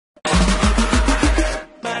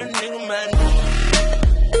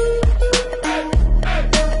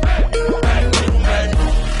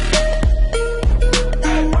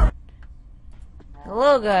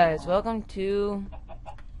Hello guys, welcome to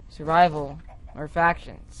Survival or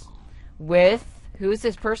Factions with, who's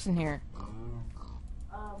this person here?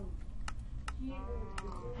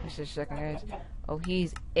 Just a second guys. Oh,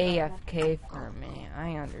 he's AFK for a minute,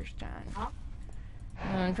 I understand.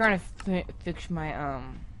 I'm trying to fix my Sorry,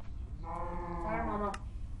 Mama.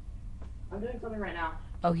 I'm doing something right now.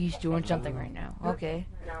 Oh, he's doing something right now. Okay.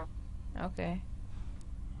 Okay.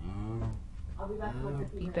 I'll be back in like a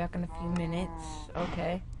few Be minutes. back in a few minutes.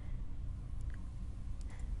 Okay.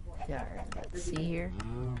 Alright, let's see here.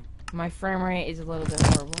 My frame rate is a little bit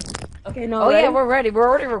horrible. Okay, no. Oh ready? yeah, we're ready. We're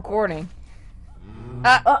already recording.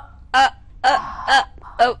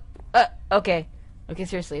 Okay. Okay,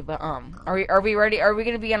 seriously, but are we ready? Are we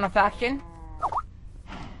gonna be on a faction?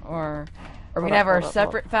 Or are we gonna have our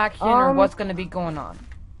separate faction, or what's gonna be going on?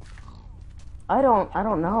 I don't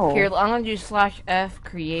know. Here, I'm gonna do /F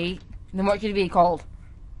create. Then what should it be called?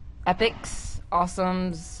 Epics,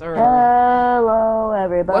 awesomes, or Hello,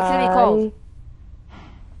 everybody. what should it be called?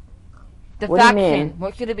 The What do you faction. mean?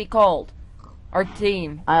 What should it be called? Our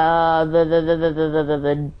team. How How about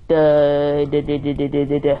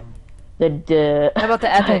the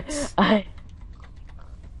epics?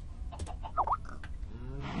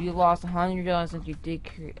 You lost $100 since you did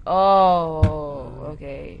create. Oh,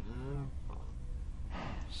 okay.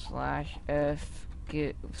 /F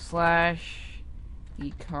give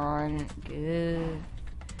 /econ give.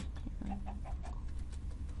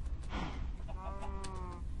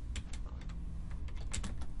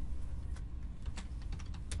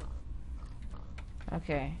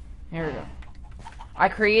 Okay, here we go. I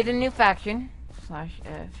created a new faction.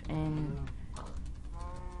 /F and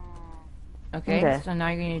okay, so now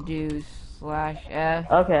you're gonna do /F.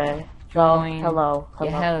 Okay. Join. Hello.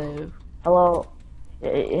 Yeah, Hello.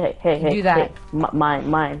 Hey. Do that. Hey.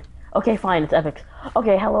 Mine. Okay, fine. It's epics.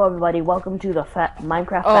 Okay, hello everybody. Welcome to the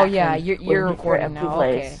Minecraft. Oh faction yeah, with you're Mr. recording FP now.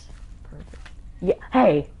 Plays. Okay. Perfect. Yeah.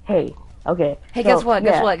 Hey. Okay. Hey, so, guess what?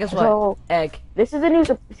 Guess yeah, what? Guess what? So Egg. this is a new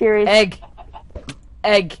series. Egg.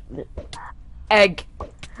 This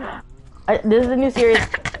is a new series.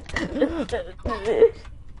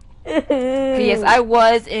 Yes, I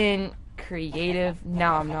was in creative.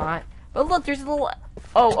 Now I'm not. But look, there's a little.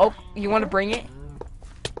 Oh, you want to bring it?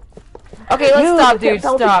 Okay, let's stop, dude.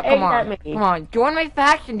 don't be Stop. saying Come that, on. Mickey. Come on. Join my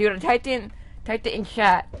faction, dude. I typed it in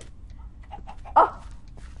chat. Oh,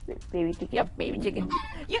 baby chicken. Yep, baby chicken.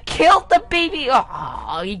 You killed the baby.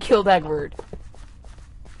 Oh, you killed Edward.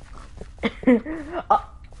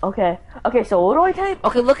 Okay. So what do I type?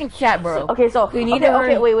 Okay, look in chat, bro. Okay, so We need okay, to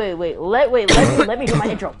hurry. wait. Let me do my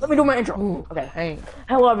intro. Okay. Hey.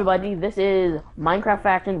 Hello everybody. This is Minecraft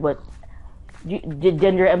Faction with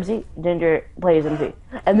Ginger MC. Ginger plays MC,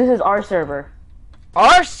 and this is our server.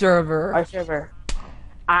 Our server.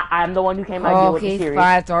 I'm the one who came out here with the Okay, series.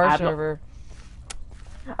 fine. It's our I'm the- server.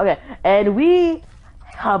 Okay, and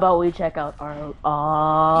how about we check out our You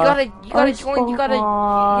gotta join. You gotta.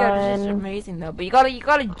 Yeah, this is spawn. amazing though. But you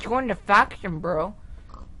gotta join the faction, bro.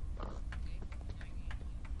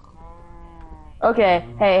 Okay,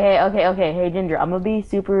 hey, Ginger, I'm gonna be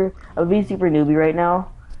super newbie right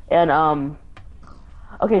now, and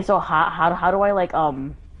okay, so how do I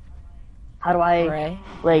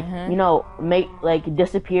Right. make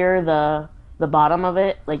disappear the bottom of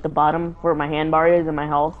it, like the bottom where my handbar is and my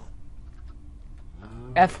health?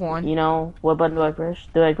 F1. You know, what button do I press?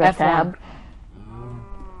 Do I press F1. tab?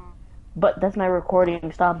 But that's my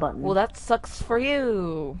recording stop button. Well, that sucks for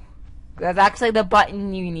you. That's actually the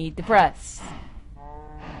button you need to press.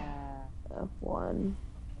 F1.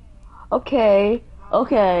 Okay,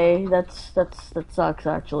 that sucks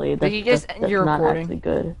actually. Did you just end your not recording? actually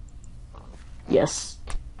good. Yes.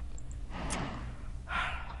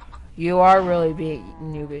 You are really being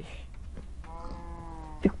noobish.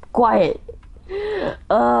 Be quiet.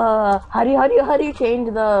 How do you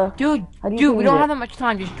change the? Dude, How do you we change don't it? have that much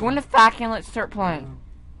time. Just join the faction and let's start playing.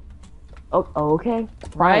 Oh, okay.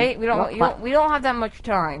 Right? Fine. We don't have that much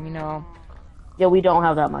time, you know. Yeah, we don't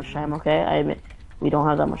have that much time. Okay, I admit we don't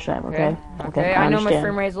have that much time. Okay. Okay. I I know my understand.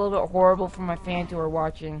 frame rate is a little bit horrible for my fans who are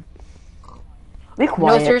watching. Be No,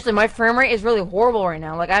 quiet. seriously, my frame rate is really horrible right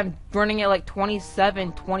now. Like, I'm running at like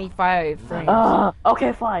 27, 25 frames.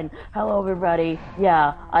 Okay, fine. Hello, everybody.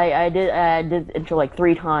 Yeah, I did intro like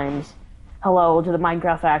 3 times. Hello to the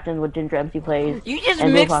Minecraft Faction with Ginger MC Plays. You just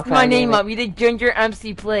and mixed Roblox my Gaming. name up. You did Ginger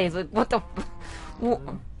MC Plays. Like, what the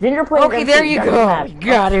Ginger Plays. Okay, MC, there you doesn't go. matter.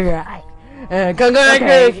 Got it right.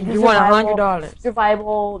 Congratulations, Okay, you won survival- $100.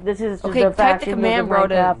 Survival. This is Okay, the type the faction command, with bro,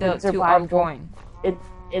 the Minecraft to survival. join.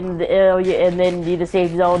 And then the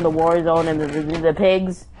safe zone, the war zone, and the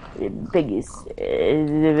pigs. Piggies.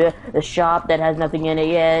 The shop that has nothing in it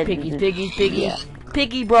yet. Piggies. Yeah.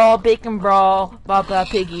 Piggy brawl, bacon brawl, Baba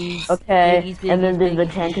piggies. Okay, Piggies, and then there's the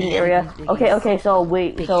piggies, chanting piggies, area. piggies, Okay, okay, so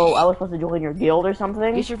wait, piggies. so I was supposed to join your guild or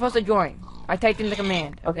something? Yes, you're supposed to join. I typed in the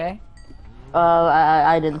command, okay?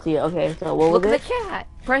 I didn't see it. Okay, so what Look was at it? the chat.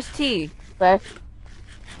 Press T. Slash,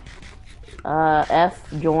 F,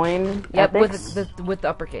 join, Yep, epics. with the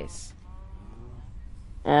uppercase.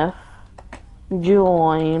 F,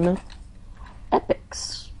 join,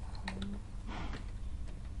 epics.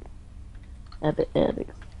 Epics.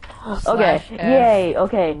 Okay, Slash F, yay,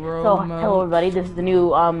 okay. So, Romo. hello everybody, this is the new,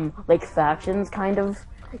 like, factions, kind of.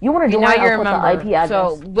 You wanna Okay, join? now I'll you're a put the member. IP address.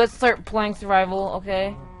 So let's start playing survival,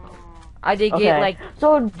 okay? I did Okay. get like,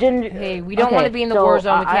 so Ginger. hey, we don't okay, want to be in the so war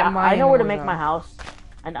zone. We can't mine. I know in where the to war make zone. my house,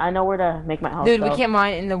 and I know where to make my house. Dude, we though. can't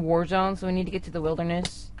mine in the war zone, so we need to get to the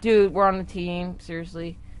wilderness. Dude, we're on the team.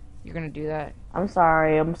 Seriously, you're gonna do that? I'm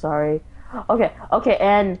sorry. Okay, okay,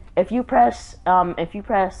 and if you press, what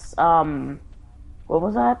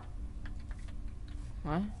was that?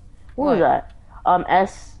 What? What was that?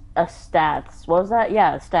 Stats. What was that?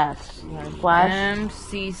 Yeah, stats. Slash.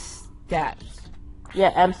 MC stats.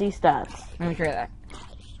 Yeah, MC stats. Let me try that.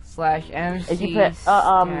 Slash MC. If you put,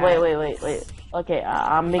 stats. wait. Okay,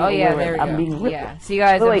 I'm being Oh yeah, illiterate. there we I'm go. being Yeah. See you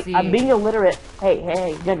guys. Wait, MC. I'm being illiterate.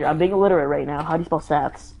 Hey, Ginger, I'm being illiterate right now. How do you spell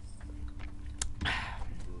stats?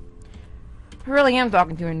 I really am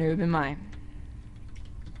talking to a noob, am I?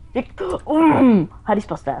 How do you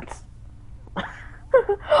spell stats?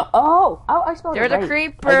 I spelled There's it right. a I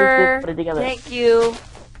creeper. just didn't put it together. Thank you.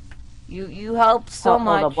 You helped so Hold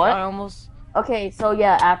much. up, what? I almost. Okay, so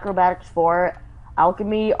yeah, acrobatics 4,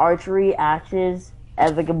 alchemy, archery, axes,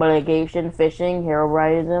 navigation, fishing,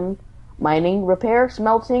 heroism, mining, repair,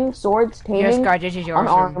 smelting, swords, taming, Yes, guys, this is your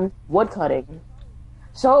unarmed, wood cutting.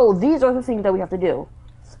 So these are the things that we have to do,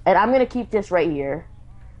 and I'm gonna keep this right here.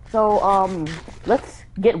 So let's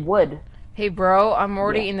get wood. Hey, bro, I'm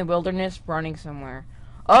already in the wilderness running somewhere.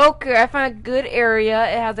 Okay, I found a good area.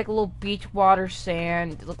 It has like a little beach, water,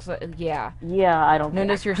 sand. It looks like, yeah. Yeah, I don't.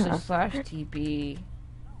 Notice care. your slash TP.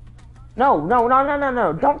 No!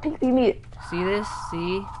 Don't TP me. See this?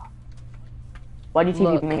 See? Why'd you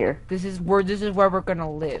TP Look. me here? This is where we're gonna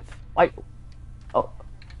live. Why? Oh,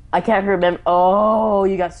 I can't remember. Oh,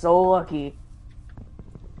 you got so lucky.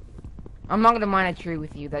 I'm not gonna mine a tree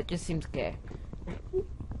with you. That just seems gay.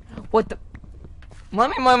 What the?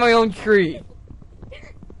 Let me mine my own tree.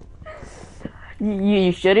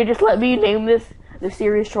 You should have just let me name this the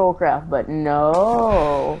series Trollcraft, but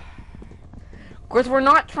no. Of course, we're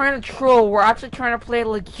not trying to troll. We're actually trying to play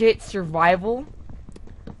legit survival.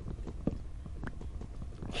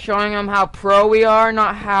 Showing them how pro we are,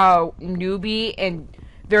 not how newbie and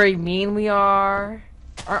very mean we are.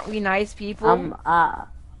 Aren't we nice people?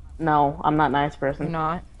 No, I'm not a nice person. You're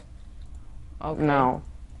not? Okay. No.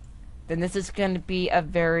 Then this is going to be a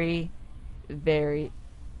very, very...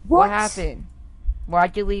 What happened?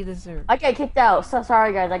 Why'd you leave the server? I got kicked out. So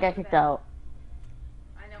sorry, guys. I got kicked out.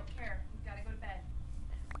 I don't care. You gotta go to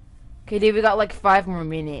bed. Okay, dude, we got like 5 more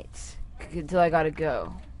minutes until I gotta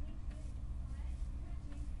go.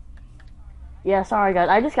 Yeah, sorry, guys.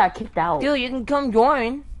 I just got kicked out. Dude, you can come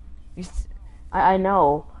join. I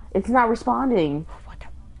know. It's not responding. What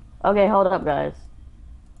the... Okay, hold up, guys.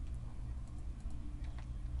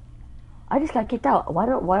 I just got kicked out. Why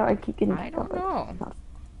do I keep getting I kicked don't out? know.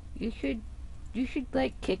 You should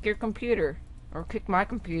like kick your computer or kick my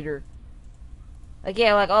computer. Like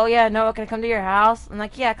yeah, like oh yeah, no, can I come to your house? I'm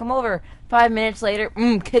like yeah, come over. 5 minutes later,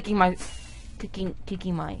 kicking my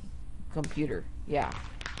computer. Yeah.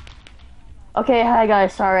 Okay, hi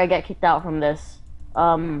guys. Sorry, I got kicked out from this.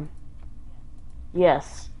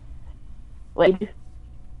 Yes. Wait.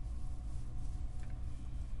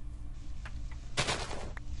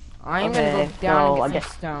 I'm Okay, gonna go down so I and get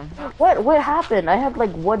guess- some stone. What happened? I had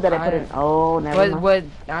like wood that I put in. Oh, never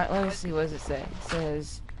mind. Let me see. What does it say? It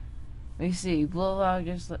says, let me see. Blah blah.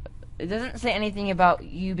 Just it doesn't say anything about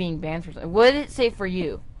you being banned for something. What did it say for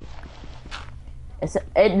you?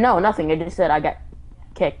 No, nothing. It just said I got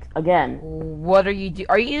kicked again. What are you do?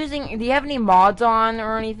 Are you using? Do you have any mods on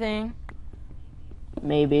or anything?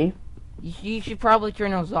 Maybe. You should probably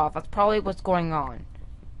turn those off. That's probably what's going on.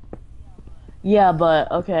 Yeah,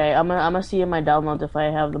 but okay. I'm gonna see in my downloads if I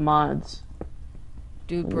have the mods.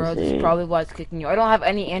 Dude, Let me bro, this see. is probably why it's kicking you. I don't have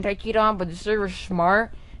any anti-cheat on, but the server's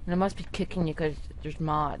smart, and it must be kicking you because there's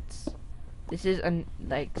mods. This is,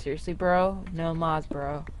 like, seriously, bro? No mods,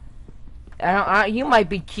 bro. You might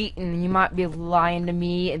be cheating, and you might be lying to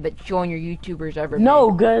me, but showing your YouTubers everything.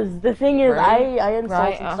 No, cause the thing is, Right? I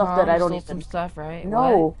installed some stuff that I don't Stole even. some stuff, right?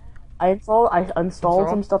 No, What? I installed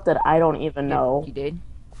some stuff that I don't even know. You did?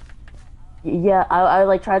 Yeah, I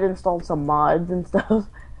like tried to install some mods and stuff.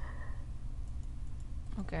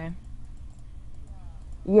 Okay.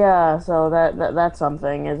 Yeah, so that's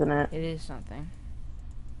something, isn't it? It is something.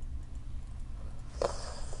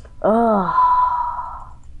 Ugh.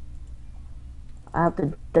 I have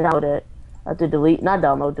to download it. I have to delete, not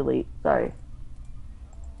download, delete. Sorry.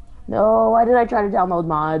 No, why did I try to download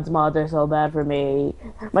mods? Mods are so bad for me.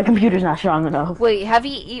 My computer's not strong enough. Wait, have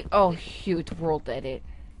you oh shoot, world edit.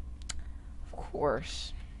 Of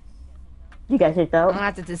course. You guys kicked I'm out? gonna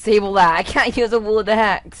have to disable that. I can't use a wood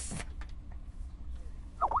axe.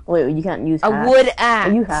 Wait, you can't use A hacks? wood axe.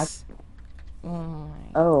 Oh, you hacked. Oh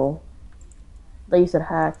my. Oh. I thought you said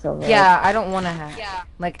hacks over. Yeah, I don't want to hack. Yeah.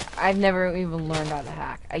 Like, I've never even learned how to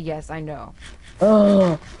hack. Yes, I know.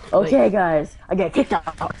 Oh, okay, guys. I get kicked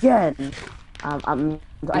out again.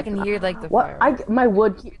 I can hear, like, the what? fire. My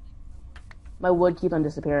wood keeps on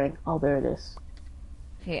disappearing. Oh, there it is.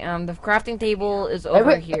 Okay, the crafting table is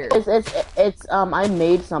over here. It's I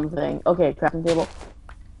made something. Okay, crafting table.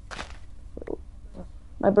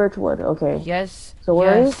 My birch wood. Okay. Yes. So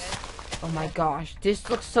where yes. is? Oh my gosh, this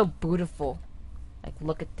looks so beautiful. Like,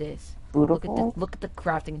 look at this. Beautiful? Look at the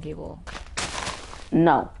crafting table.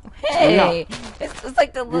 No. Hey, it's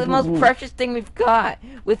like the most precious thing we've got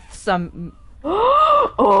with some. Oh,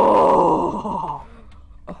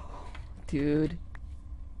 dude,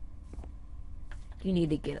 you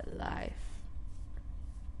need to get a life.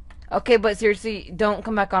 Okay, but seriously, don't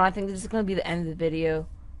come back on. I think this is gonna be the end of the video.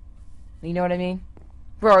 You know what I mean,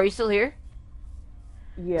 bro? Are you still here?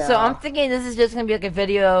 yeah. So I'm thinking this is just gonna be like a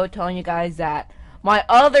video telling you guys that my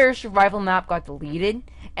other survival map got deleted,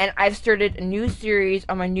 and I've started a new series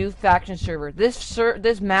on my new faction server.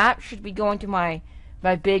 This map should be going to my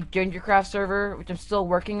big Gingercraft server, which I'm still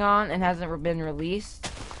working on and hasn't been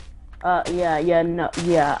released. I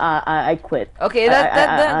quit. Okay,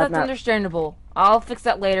 that's understandable. I'll fix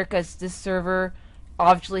that later because this server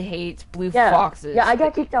obviously hates blue foxes. Yeah, I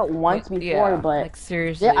got kicked out once before, but like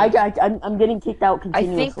seriously. Yeah, I'm getting kicked out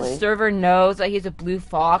continuously. I think the server knows that he's a blue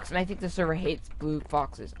fox, and I think the server hates blue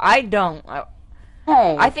foxes. I don't.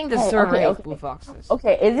 I think the server hates blue foxes.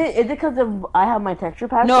 Okay, is it because of I have my texture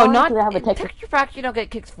pack? No, on? not I have a texture pack. You don't get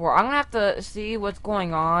kicked for. I'm gonna have to see what's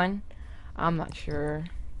going on. I'm not sure.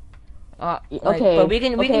 Okay, but we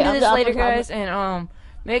can do this later, guys, and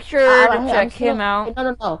make sure to check him out.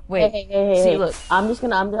 No. Wait. Hey. See, look.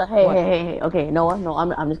 Hey. Okay, no,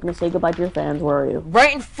 I'm just gonna say goodbye to your fans. Where are you?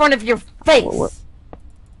 Right in front of your face.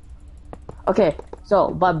 Okay,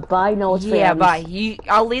 so bye, Noah's fans. Yeah, bye.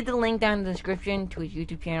 I'll leave the link down in the description to his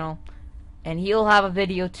YouTube channel, and he'll have a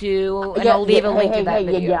video too. And I'll leave a link to that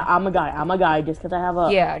video. Yeah, I'm a guy. Just because I have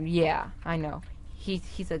a. Yeah, I know.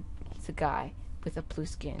 He's a guy with a blue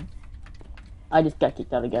skin. I just got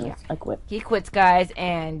kicked out again. Yeah. I quit. He quits, guys,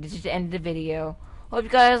 and this is the end of the video. Hope you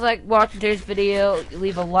guys like watching today's video.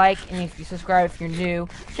 Leave a like, and if you subscribe if you're new,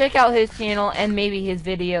 check out his channel and maybe his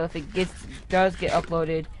video if it does get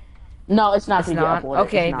uploaded. No, it's not.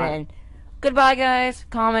 Okay, then. Goodbye, guys.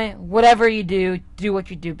 Comment. Whatever you do what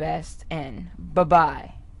you do best, and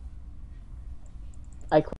bye-bye.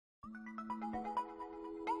 I quit.